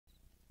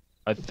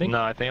I think.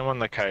 No, I think I'm on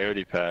the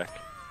coyote pack.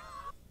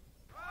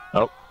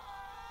 Oh.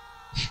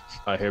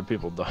 I hear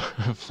people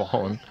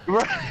falling.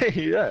 Right,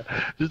 yeah.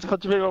 Just a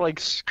bunch of people like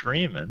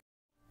screaming.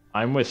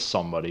 I'm with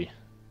somebody.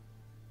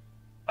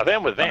 I think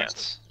I'm with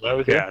Vance. Am I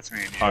with you? Yeah, it's me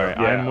and you. Alright,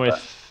 Yeah, I'm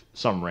with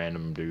some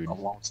random dude.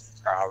 I'll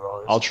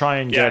I'll try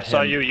and Yeah, I get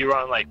saw him. you were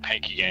on like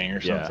Panky Gang or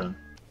Yeah. something.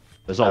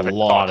 There's a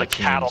lot of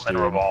teams, Cattleman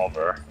dude.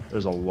 revolver.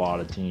 There's a lot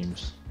of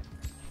teams.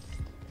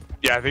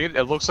 Yeah, I think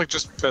it looks like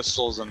just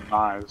pistols and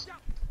knives.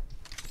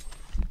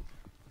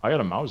 I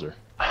got a Mauser.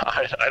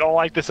 I don't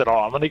like this at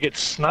all. I'm gonna get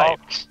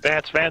sniped.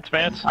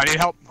 Vance. I need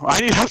help.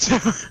 I need help too.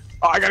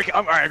 Oh, I gotta.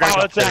 Alright, I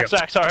gotta. Oh, it's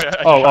Zach. Sorry.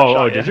 I Oh,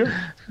 shot did you?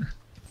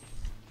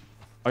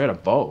 I got a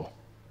bow.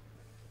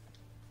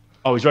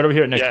 Oh, he's right over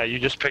here, Nick. Yeah, you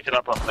just picked it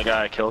up on the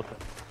guy I killed.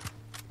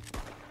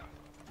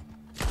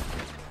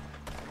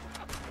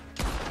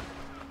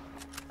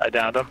 I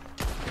downed him.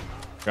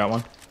 Got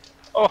one.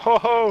 Oh ho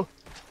ho!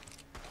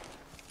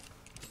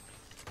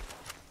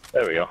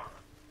 There we go.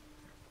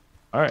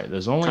 Alright,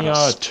 there's only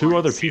Kinda two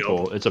other field.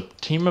 people. It's a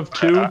team of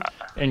two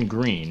in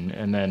green,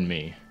 and then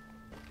me.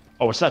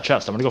 Oh, it's that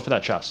chest. I'm gonna go for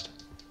that chest.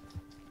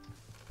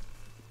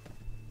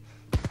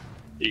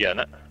 You getting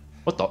it?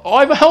 What the? Oh,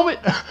 I have a helmet!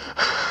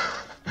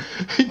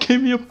 He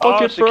gave me a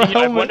bucket for a helmet.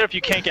 I wonder if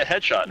you can't get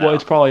headshot now. Well,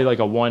 it's probably like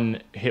a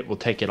one hit will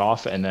take it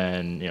off, and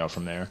then, you know,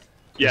 from there.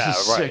 Yeah, this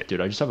is right. sick,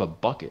 dude. I just have a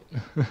bucket.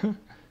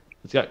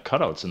 It's got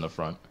cutouts in the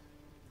front.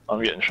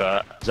 I'm getting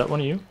shot. Is that one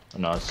of you? Oh,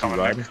 no, it's you Coming,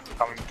 riding. Nick.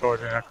 Coming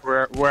towards you, Nick.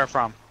 Where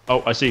from?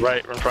 Oh, I see.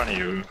 Right in front of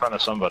you, in front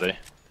of somebody.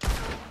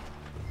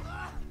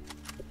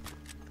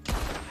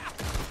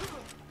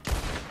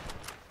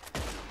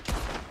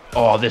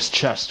 Oh, this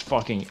chest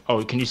fucking...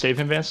 Oh, can you save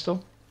him, Vance,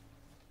 still?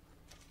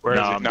 Where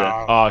No, is it? I'm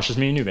No. dead. It's just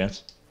me and you,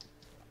 Vance.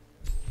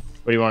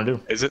 What do you want to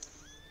do? Is it?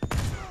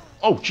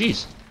 Oh,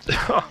 jeez.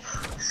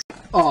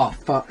 Oh,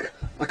 fuck.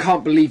 I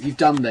can't believe you've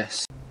done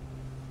this.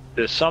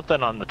 There's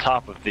something on the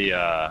top of the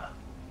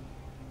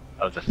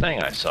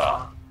thing I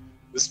saw.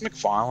 This is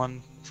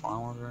McFarland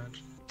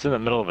range. It's in the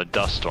middle of a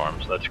dust storm,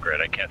 so that's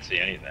great. I can't see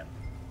anything.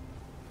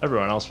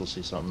 Everyone else will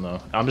see something, though.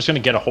 I'm just going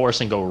to get a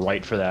horse and go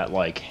right for that,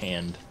 like,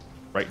 hand.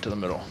 Right to the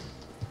middle.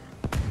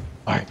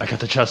 Alright, I got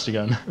the chest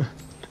again.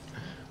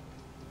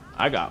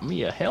 I got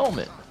me a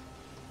helmet.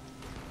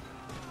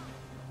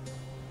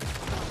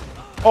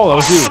 Oh, that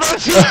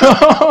was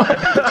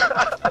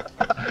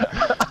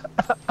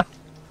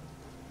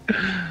you!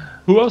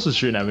 Who else is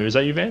shooting at me? Was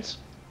that you, Vance?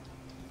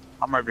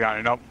 I'm right behind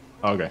you. Nope.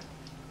 Okay.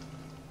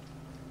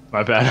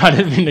 My bad, I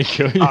didn't mean to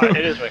kill you.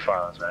 It is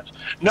McFarland's match.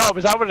 No,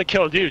 because I would have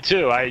killed you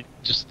too. I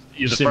just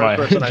you're the see first my-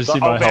 person I did you saw. see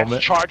my Vance,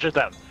 helmet? charge at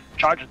them.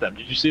 Charge at them.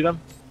 Did you see them?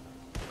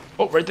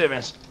 Oh, right there,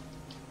 Vance.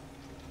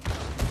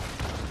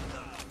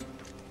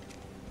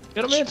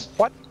 Get him, Vance.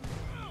 What?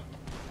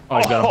 Oh,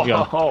 you got him, you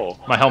got him. Oh,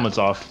 My helmet's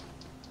off.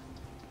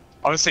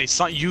 I would say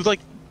something. You like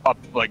a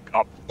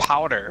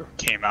powder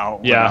came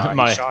out. Yeah, when,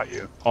 my- he shot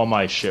you. All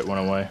my shit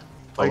went away.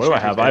 Oh, Like, what do I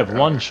shit, have? you I have did,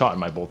 one shot in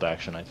my bolt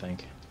action, I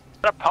think.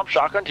 that pump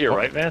shotgun to your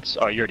right, Vance?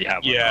 Oh, you already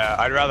have one. Yeah,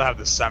 I'd rather have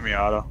the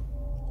semi-auto.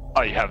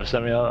 Oh, you have a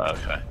semi-auto?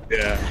 Okay.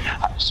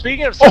 Yeah.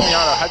 Speaking of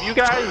semi-auto, have you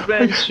guys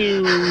been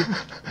to...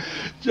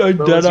 I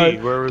was he?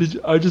 Where was-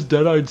 I just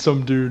dead-eyed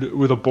some dude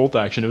with a bolt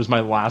action. It was my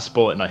last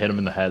bullet, and I hit him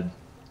in the head.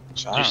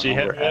 Did you see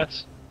him,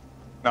 Vance?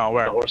 No,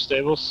 where? The horse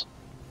stables?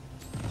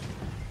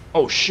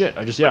 Oh shit!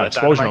 I just Where that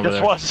explosion over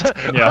dynamite there.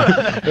 just was.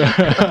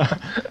 Yeah.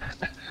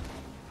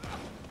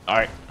 All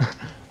right.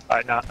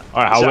 Alright, now.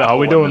 All right. How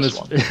we doing this?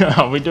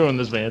 How we doing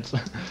this, Vance?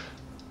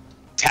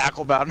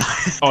 Tackle Batman.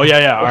 Oh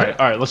yeah. All right.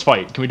 All right. Let's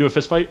fight. Can we do a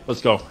fist fight? Let's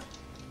go.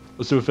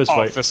 Let's do a fist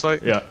fight. Fist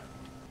fight? Yeah.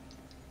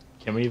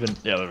 Can we even?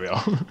 Yeah. There we go.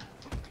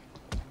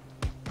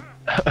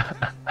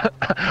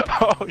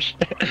 Oh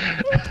shit.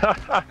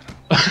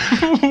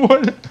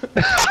 What?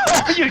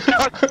 You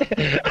touched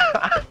it.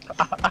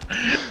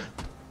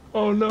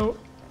 Oh no.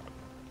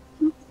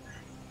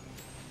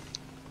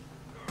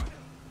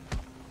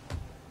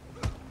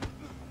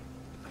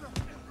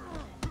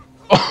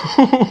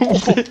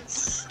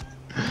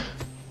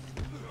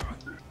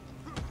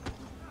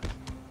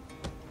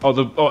 Oh,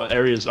 the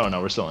areas. Oh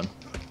no, we're still in.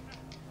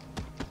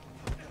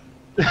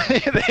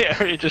 The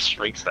area just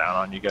shrinks down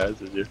on you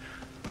guys as you.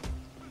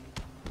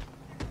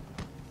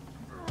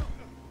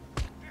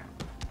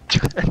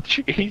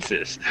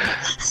 Jesus.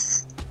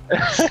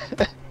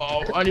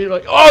 Oh, I need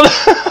like. Oh!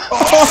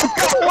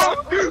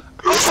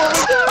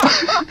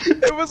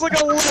 It was like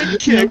a leg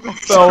kick.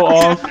 Fell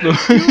off.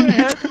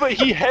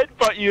 He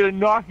headbutt you to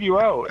knock you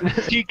out.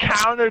 He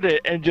countered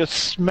it and just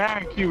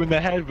smacked you in the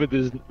head with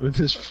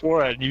his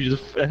forehead. And you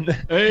just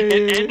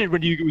it ended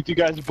when you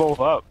guys both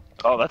up.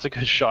 Oh, that's a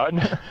good shot.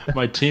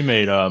 My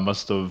teammate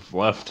must have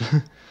left.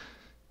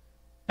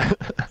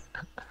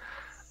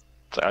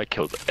 So I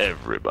killed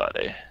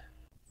everybody.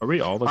 Are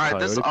we all the Alright,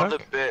 coyote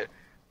pack?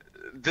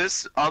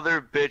 this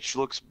other bitch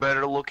looks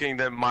better looking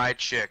than my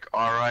chick,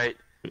 alright?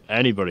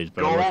 Anybody's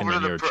better Go looking over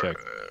than to your the chick,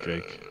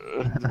 Jake.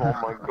 Oh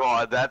my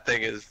god, that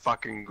thing is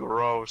fucking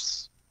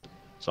gross.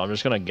 So I'm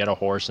just gonna get a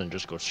horse and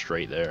just go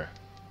straight there.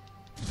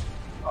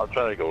 I'll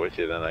try to go with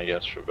you then, I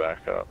guess, for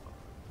backup.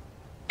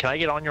 Can I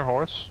get on your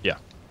horse? Yeah.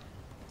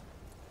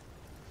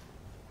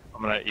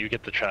 You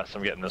get the chest,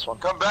 I'm getting this one.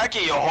 Come back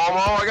here, you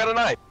homo. I got a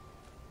knife.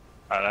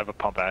 Alright, I have a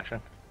pump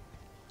action.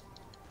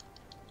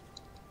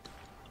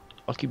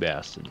 Lucky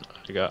bastard.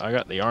 I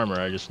got the armor.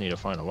 I just need to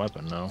find a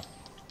weapon now.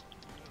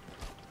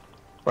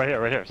 Right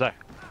here, Zach.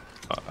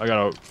 I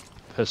got a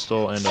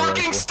pistol and a Fucking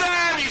rifle.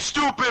 stab, you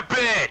stupid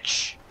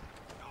bitch!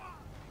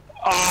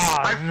 Oh,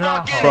 I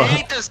no. fucking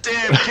hate this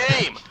damn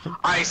game.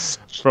 I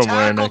From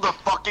where, tackled Nick? the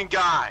fucking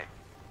guy.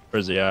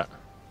 Where's he at?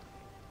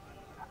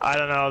 I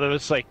don't know, there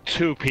was like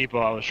 2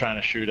 people I was trying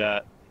to shoot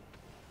at.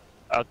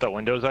 Out the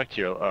window, Zach, to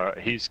your,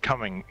 he's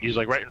coming. He's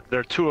like right,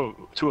 there are two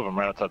of them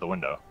right outside the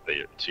window,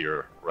 to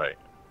your right.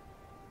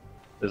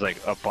 There's like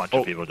a bunch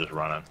of people just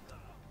running.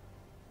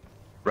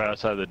 Right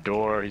outside the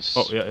door, he's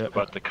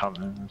about to come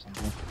in or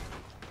something.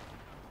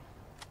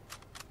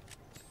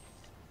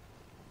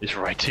 He's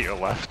right to your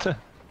left.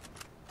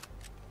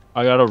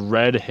 I got a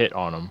red hit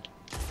on him.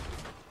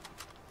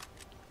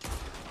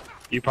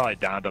 You probably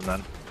downed him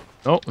then.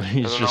 Nope,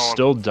 he's just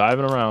still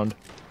diving around.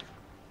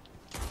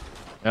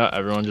 Yeah,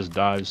 everyone just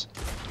dives.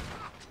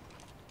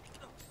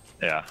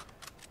 Yeah.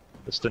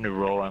 It's the new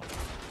rollout.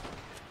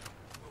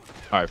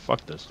 Alright,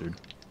 fuck this, dude.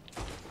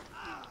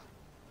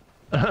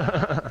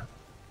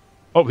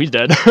 Oh, he's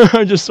dead.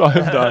 I just saw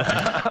him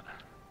die.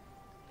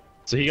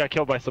 So he got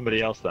killed by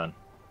somebody else then.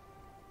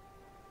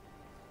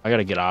 I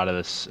gotta get out of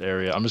this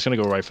area. I'm just gonna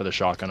go right for the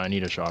shotgun. I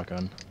need a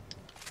shotgun.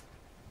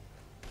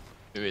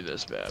 Give me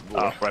this bad boy.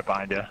 Oh, right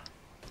behind you.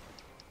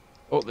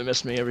 Oh, they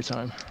miss me every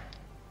time.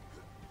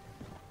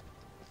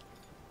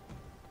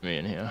 Me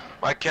in here.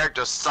 My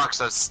character sucks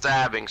at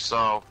stabbing,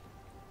 so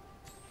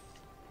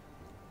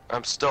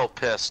I'm still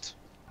pissed.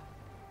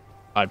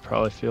 I'd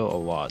probably feel a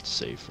lot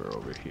safer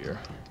over here.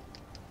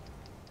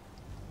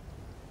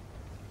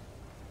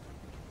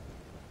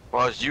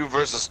 Well, it's you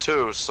versus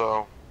 2,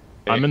 so.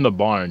 I'm in the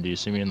barn. Do you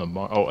see me in the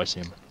barn? Oh, I see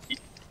him.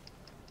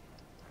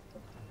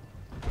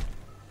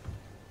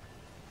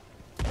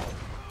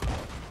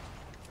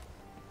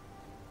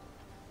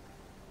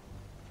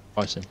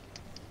 Oh, I see him.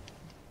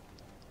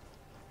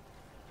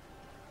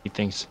 He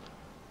thinks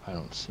I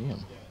don't see him.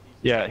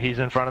 Yeah, he's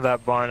in front of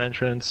that barn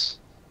entrance.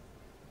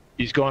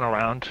 He's going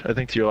around, I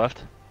think, to your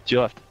left. To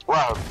your left.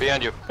 Wow,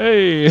 behind you.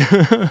 Hey!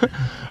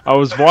 I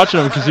was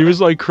watching him because he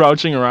was like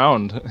crouching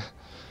around.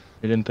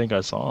 He didn't think I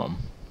saw him.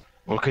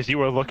 Well, because you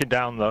were looking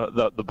down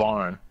the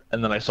barn,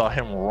 and then I saw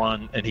him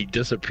run, and he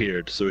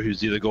disappeared. So he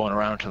was either going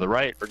around to the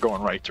right or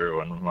going right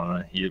through,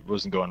 and he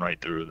wasn't going right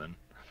through then.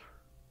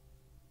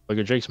 Look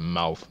at Jake's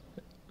mouth.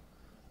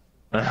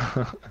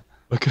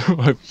 Look at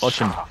my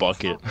fucking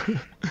bucket.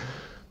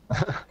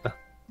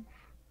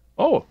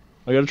 Oh,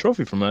 I got a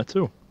trophy from that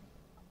too.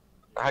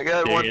 I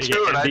got Yeah, one you too,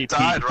 get and I MVP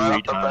died right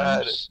off the 3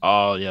 bat. times.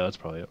 Oh, yeah, that's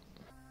probably it.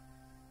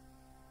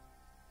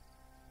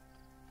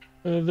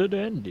 The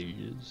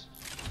dandies.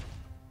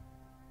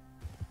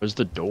 Where's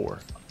the door?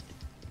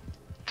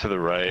 To the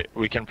right.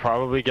 We can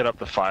probably get up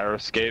the fire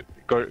escape.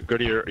 Go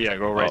to your,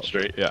 go right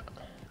straight. Yeah.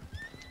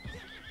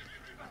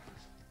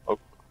 Oh.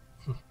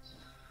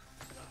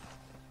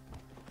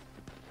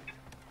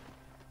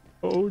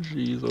 Oh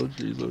jeez, oh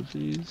jeez, oh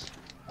jeez.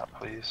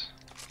 Please.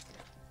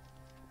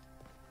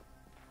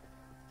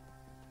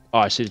 Oh,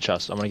 I see the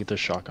chest. I'm gonna get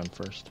this shotgun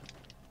first.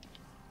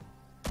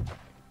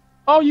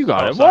 Oh, you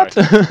got it. Sorry.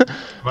 What?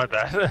 My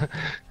bad.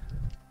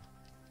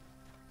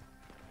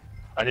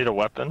 I need a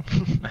weapon.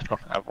 I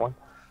don't have one.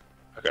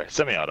 Okay,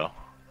 semi-auto.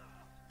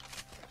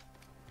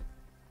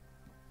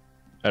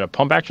 And a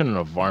pump action and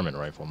a varmint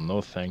rifle.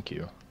 No, thank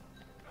you.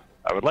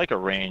 I would like a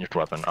ranged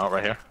weapon. Oh,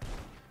 right here.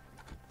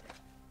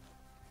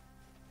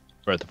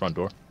 Right at the front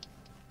door.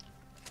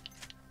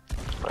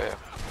 Oh, yeah.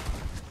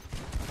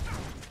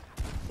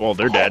 Well,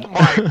 they're dead. Oh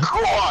my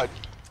god!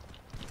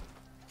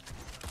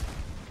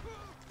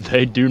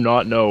 They do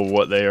not know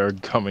what they are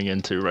coming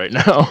into right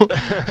now.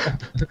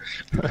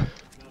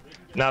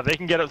 Now they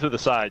can get up through the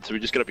side, so we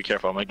just gotta be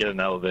careful. I'm gonna get an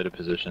elevated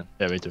position.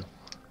 Yeah, me too.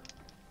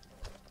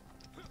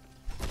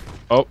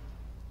 Oh,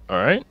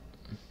 alright.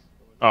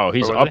 Oh,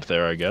 he's Where were up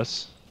there, I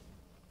guess.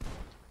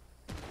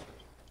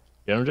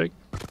 Get him, Jake?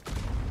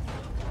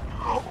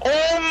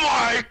 Oh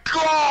my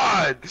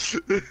god!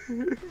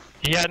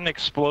 He had an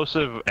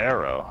explosive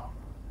arrow.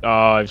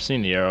 Oh, I've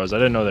seen the arrows. I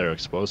didn't know they were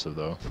explosive,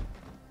 though.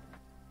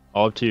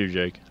 All up to you,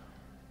 Jake.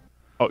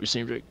 Oh, you see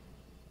him, Jake?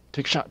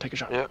 Take a shot, take a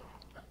shot. Yep.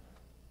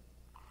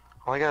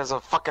 All I got is a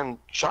fucking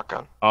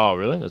shotgun. Oh,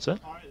 really? That's it?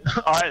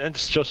 Alright, and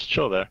just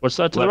chill there. What's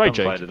that to Let the right, them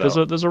Jake? fight it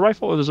out. There's a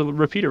rifle, there's a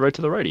repeater right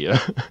to the right of you.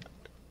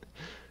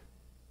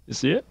 You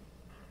see it?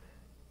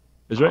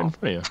 It's right in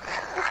front of you.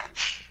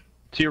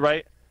 To your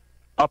right.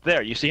 Up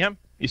there. You see him?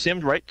 You see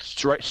him right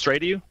straight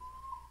at you?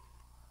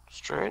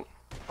 Straight?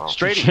 Oh.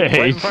 Straight at you.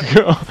 Right in Jake, front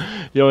of you.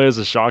 he only has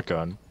a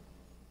shotgun.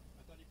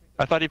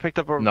 I thought he picked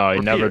up a No, he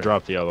never repeater.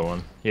 dropped the other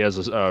one. He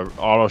has a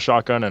auto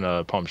shotgun and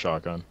a pump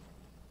shotgun.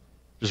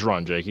 Just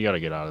run, Jake. You gotta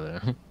get out of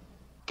there.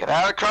 Get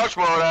out of crouch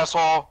mode,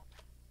 asshole!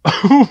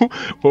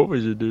 What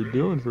was your dude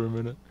doing for a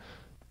minute?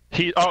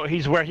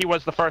 He's where he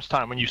was the first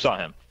time when you saw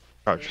him.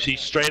 Crouch. See,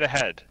 straight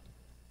ahead.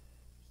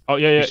 Oh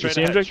yeah, yeah. You Straight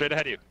see him, ahead, Jake? straight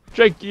ahead of you.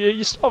 Jake,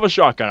 you still have a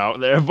shotgun out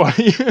there,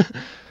 buddy.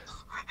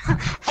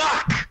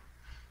 Fuck!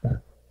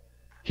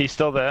 He's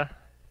still there.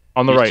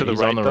 On the He's right. to the He's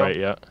right, on the though? right.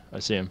 Yeah, I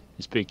see him.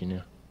 He's peeking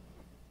you.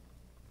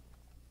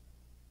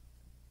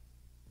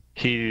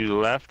 He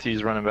left.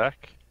 He's running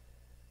back.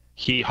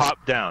 He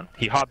hopped down.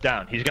 He hopped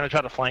down. He's gonna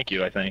try to flank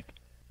you, I think.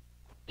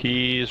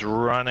 He's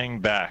running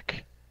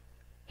back.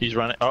 He's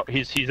running. Oh,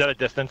 he's at a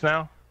distance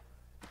now.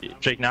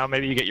 Jake, now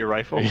maybe you get your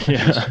rifle.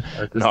 Yeah.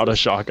 Not a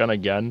shotgun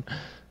again.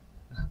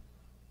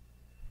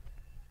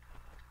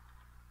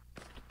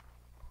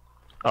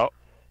 Oh,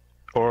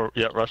 or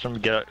yeah, rush him.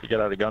 Get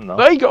out of gun though.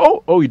 There you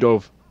go. Oh, he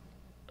dove.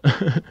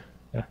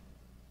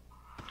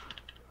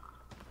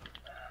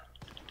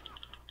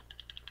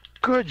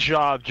 Good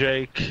job,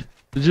 Jake.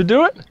 Did you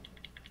do it?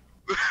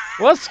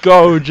 Let's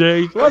go,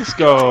 Jake. Let's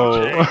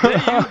go. Jake, there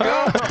you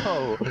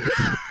go.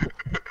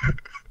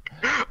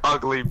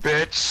 Ugly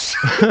bitch.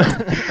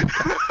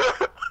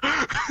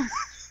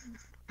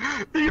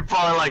 You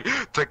probably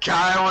like the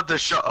guy with the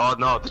shot. Oh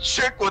no, the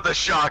chick with the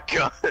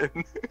shotgun.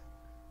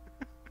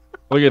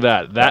 Look at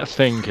that. That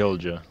thing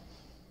killed you.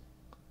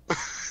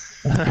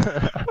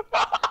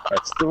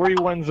 That's 3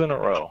 wins in a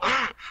row.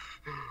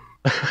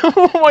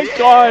 Oh my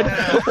god.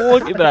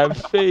 Look at that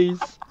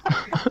face.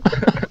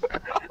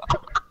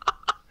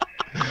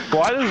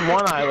 Why does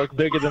one eye look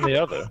bigger than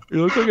the other?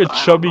 You look like a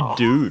chubby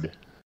dude.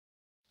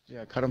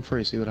 Yeah, cut him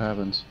free, see what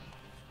happens.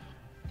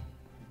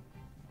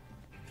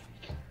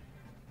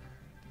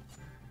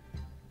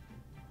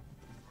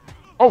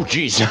 Oh,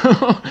 jeez.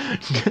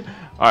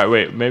 Alright,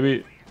 wait.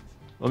 Maybe...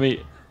 Let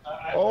me...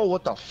 Oh,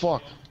 what the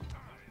fuck?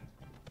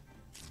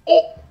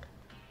 Oh!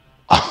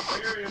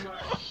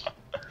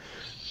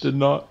 Did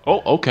not...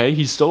 Oh, okay.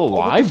 He's still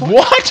alive?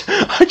 What?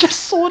 I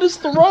just slit his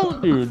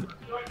throat, dude.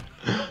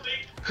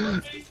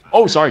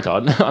 Oh, sorry,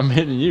 Todd. I'm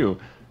hitting you.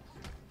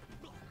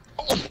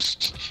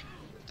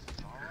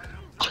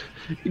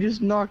 You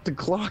just knocked the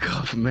clock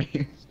off of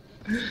me.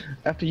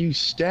 After you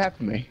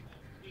stabbed me.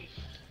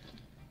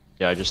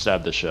 Yeah, I just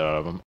stabbed the shit out of him.